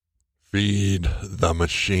Feed the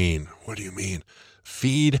machine. What do you mean?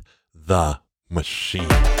 Feed the machine.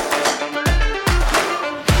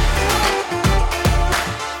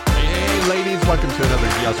 Hey, ladies, welcome to another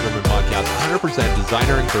Yes Women podcast. 100%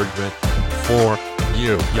 designer encouragement for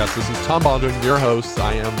you. Yes, this is Tom Baldwin, your host.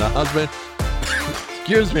 I am the husband,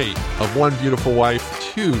 of one beautiful wife,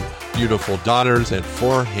 two beautiful daughters, and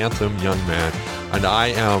four handsome young men. And I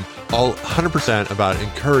am all 100% about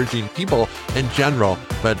encouraging people in general,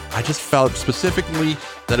 but I just felt specifically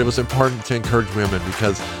that it was important to encourage women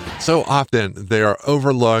because so often they are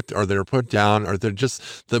overlooked or they're put down or they're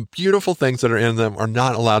just, the beautiful things that are in them are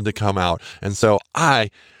not allowed to come out. And so as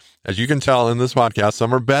you can tell in this podcast,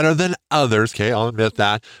 some are better than others. Okay, I'll admit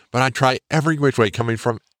that, but I try every which way, coming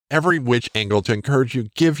from every which angle to encourage you,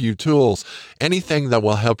 give you tools, anything that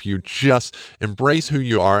will help you just embrace who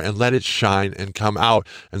you are and let it shine and come out.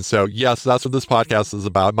 And so, yes, that's what this podcast is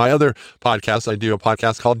about. My other podcast, I do a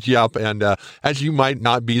podcast called Yup. And as you might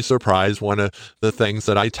not be surprised, one of the things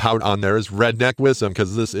that I tout on there is redneck wisdom,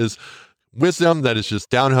 because this is wisdom that is just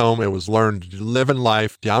down home. It was learned living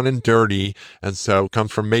life down and dirty. And so it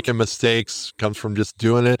comes from making mistakes, comes from just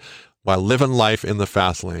doing it while living life in the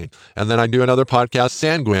fast lane. And then I do another podcast,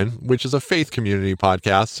 Sanguine, which is a faith community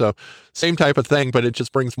podcast. So same type of thing, but it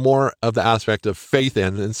just brings more of the aspect of faith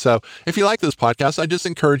in. And so if you like this podcast, I just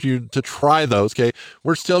encourage you to try those. Okay.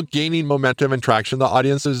 We're still gaining momentum and traction. The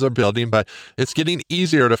audiences are building, but it's getting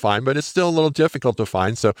easier to find, but it's still a little difficult to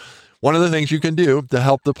find. So one of the things you can do to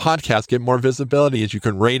help the podcast get more visibility is you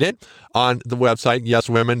can rate it on the website,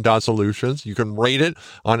 yeswomen.solutions. You can rate it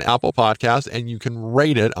on Apple Podcasts, and you can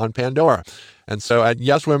rate it on Pandora. And so at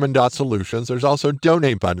yeswomen.solutions, there's also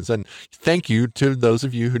donate buttons. And thank you to those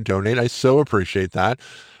of you who donate. I so appreciate that.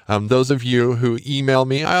 Those of you who email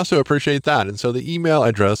me, I also appreciate that. And so the email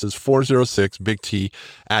address is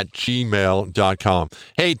 406bigt@gmail.com.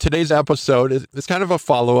 Hey, today's episode is kind of a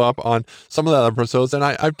follow-up on some of the other episodes. And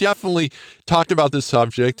I've definitely talked about this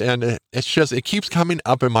subject, and it keeps coming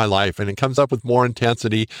up in my life, and it comes up with more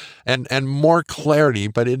intensity and more clarity.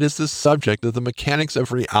 But it is this subject of the mechanics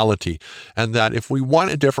of reality, and that if we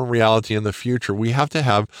want a different reality in the future, we have to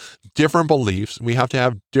have different beliefs, we have to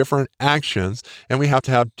have different actions, and we have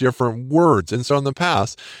to have different words. And so in the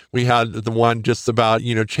past, we had the one just about,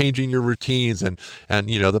 changing your routines and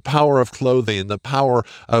the power of clothing, the power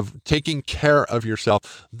of taking care of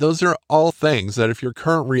yourself. Those are all things that if your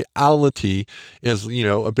current reality is,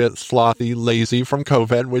 a bit slothy, lazy from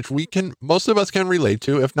COVID, which most of us can relate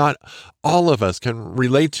to, if not all of us can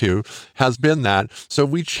relate to, has been that. So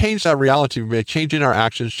we change that reality by changing our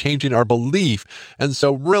actions, changing our belief. And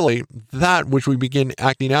so really that which we begin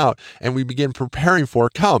acting out and we begin preparing for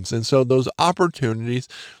comes. And so those opportunities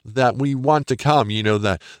that we want to come,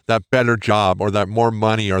 that better job or that more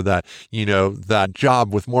money or that, that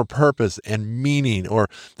job with more purpose and meaning, or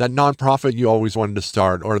that nonprofit you always wanted to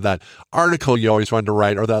start, or that article you always wanted to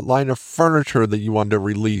write, or that line of furniture that you wanted to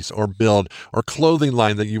release or build, or clothing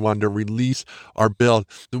line that you wanted to release or build.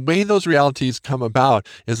 The way those realities come about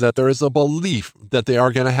is that there is a belief that they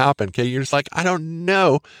are going to happen. Okay. You're just like, I don't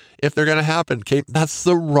know if they're going to happen. Okay. That's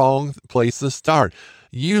the wrong place to start.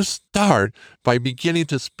 You start by beginning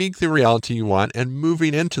to speak the reality you want and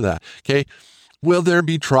moving into that. Okay. Will there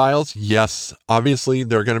be trials? Yes, obviously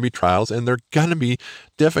there are going to be trials and there are going to be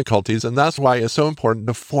difficulties. And that's why it's so important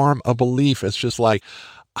to form a belief. It's just like,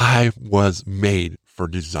 I was made for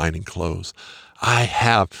designing clothes. I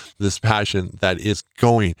have this passion that is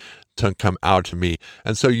going to come out to me.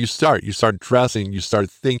 And so you start dressing, you start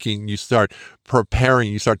thinking, you start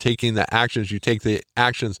preparing, you start taking the actions. You take the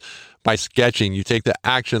actions by sketching, you take the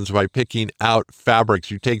actions by picking out fabrics,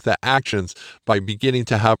 you take the actions by beginning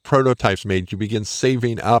to have prototypes made, you begin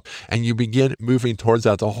saving up and you begin moving towards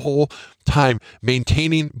that the whole time,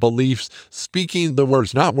 maintaining beliefs, speaking the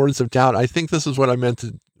words, not words of doubt. I think this is what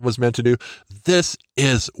was meant to do. This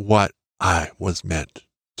is what I was meant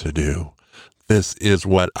to do. This is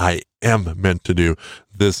what I am meant to do.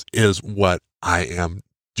 This is what I am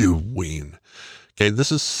doing. Okay,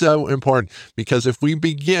 this is so important because if we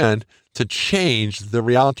begin to change the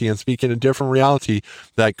reality and speak in a different reality,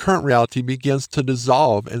 that current reality begins to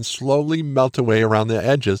dissolve and slowly melt away around the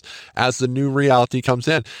edges as the new reality comes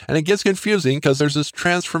in. And it gets confusing because there's this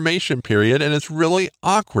transformation period and it's really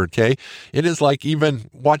awkward, okay? It is like even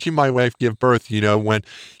watching my wife give birth, when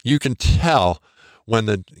you can tell when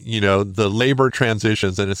the labor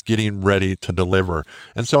transitions and it's getting ready to deliver.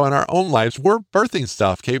 And so in our own lives, we're birthing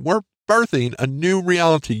stuff, okay? We're birthing a new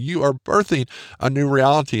reality. You are birthing a new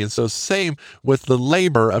reality. And so same with the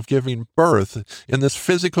labor of giving birth in this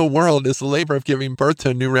physical world is the labor of giving birth to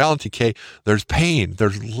a new reality. Okay. There's pain,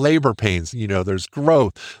 there's labor pains, there's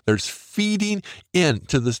growth, there's feeding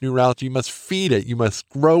into this new reality. You must feed it. You must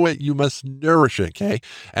grow it. You must nourish it. Okay.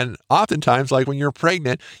 And oftentimes, like when you're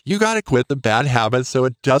pregnant, you got to quit the bad habits so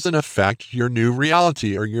it doesn't affect your new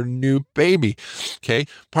reality or your new baby. Okay.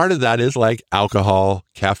 Part of that is like alcohol,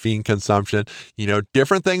 caffeine consumption,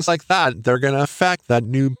 different things like that. They're going to affect that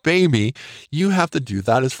new baby. You have to do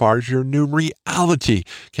that as far as your new reality.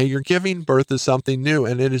 Okay. You're giving birth to something new,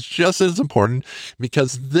 and it is just as important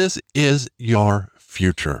because this is your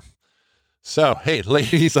future. So, hey,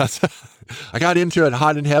 ladies, I got into it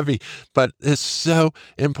hot and heavy, but it's so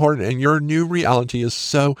important. And your new reality is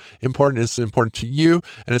so important. It's important to you,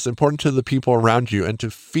 and it's important to the people around you. And to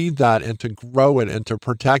feed that and to grow it and to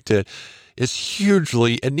protect it is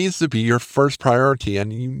it needs to be your first priority.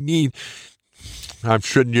 And I'm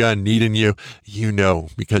sure you need in you,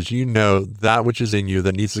 because that which is in you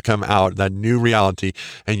that needs to come out, that new reality,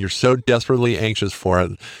 and you're so desperately anxious for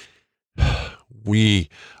it. We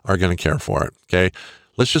are going to care for it. Okay.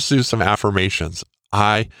 Let's just do some affirmations.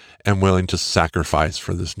 I am willing to sacrifice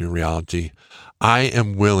for this new reality. I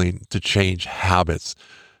am willing to change habits.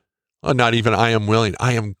 Well, not even I am willing.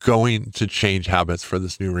 I am going to change habits for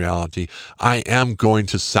this new reality. I am going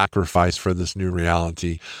to sacrifice for this new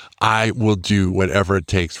reality. I will do whatever it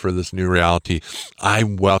takes for this new reality. I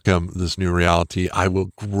welcome this new reality. I will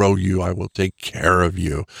grow you. I will take care of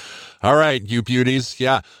you. All right, you beauties.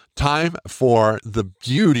 Yeah. Time for the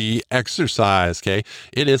beauty exercise, okay?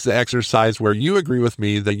 It is the exercise where you agree with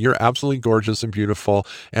me that you're absolutely gorgeous and beautiful,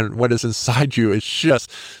 and what is inside you is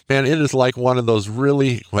just, man, it is like one of those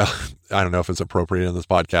really, well, I don't know if it's appropriate in this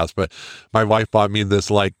podcast, but my wife bought me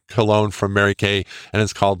this like cologne from Mary Kay, and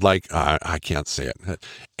it's called I can't say it.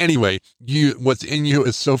 Anyway, what's in you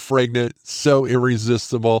is so fragrant, so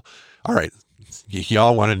irresistible. All right,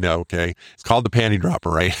 y'all want to know, okay? It's called the panty dropper,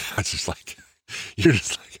 right? It's just like,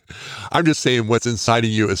 I'm just saying what's inside of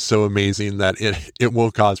you is so amazing that it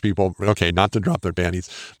will cause people, okay, not to drop their panties,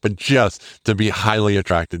 but just to be highly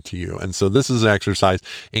attracted to you. And so this is an exercise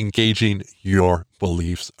engaging your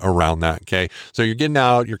beliefs around that. Okay. So you're getting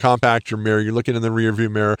out your compact, your mirror, you're looking in the rear view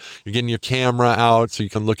mirror, you're getting your camera out so you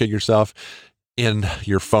can look at yourself in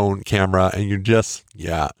your phone camera, and you just,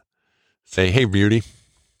 say, hey, beauty.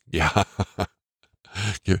 Yeah.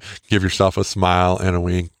 Give yourself a smile and a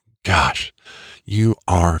wink. Gosh, you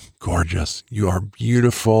are gorgeous. You are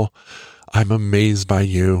beautiful. I'm amazed by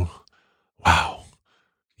you. Wow.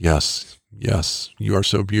 Yes, you are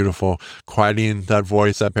so beautiful. Quieting that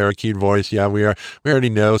voice, that parakeet voice. Yeah, we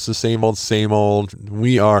already know it's the same old.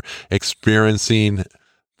 We are experiencing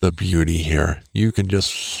the beauty here. You can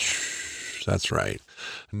just, that's right.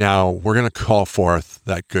 Now we're going to call forth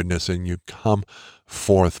that goodness in you. Come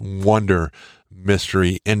forth, wonder,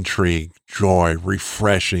 mystery, intrigue, joy,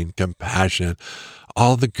 refreshing, compassion,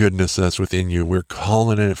 all the goodness that's within you. We're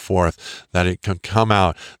calling it forth, that it can come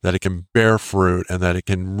out, that it can bear fruit, and that it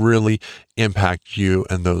can really impact you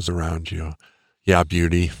and those around you. Yeah,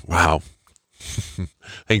 beauty. Wow.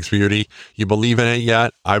 Thanks, beauty. You believe in it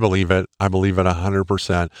yet? I believe it. I believe it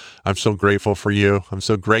 100%. I'm so grateful for you. I'm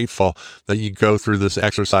so grateful that you go through this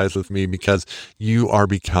exercise with me, because you are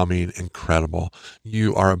becoming incredible.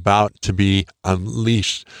 You are about to be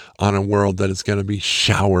unleashed on a world that is going to be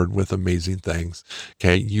showered with amazing things.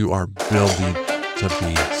 Okay. You are building to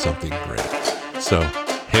be something great. So,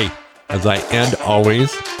 hey, as I end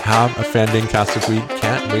always, have a fantastic week.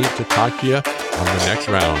 Can't wait to talk to you on the next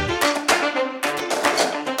round.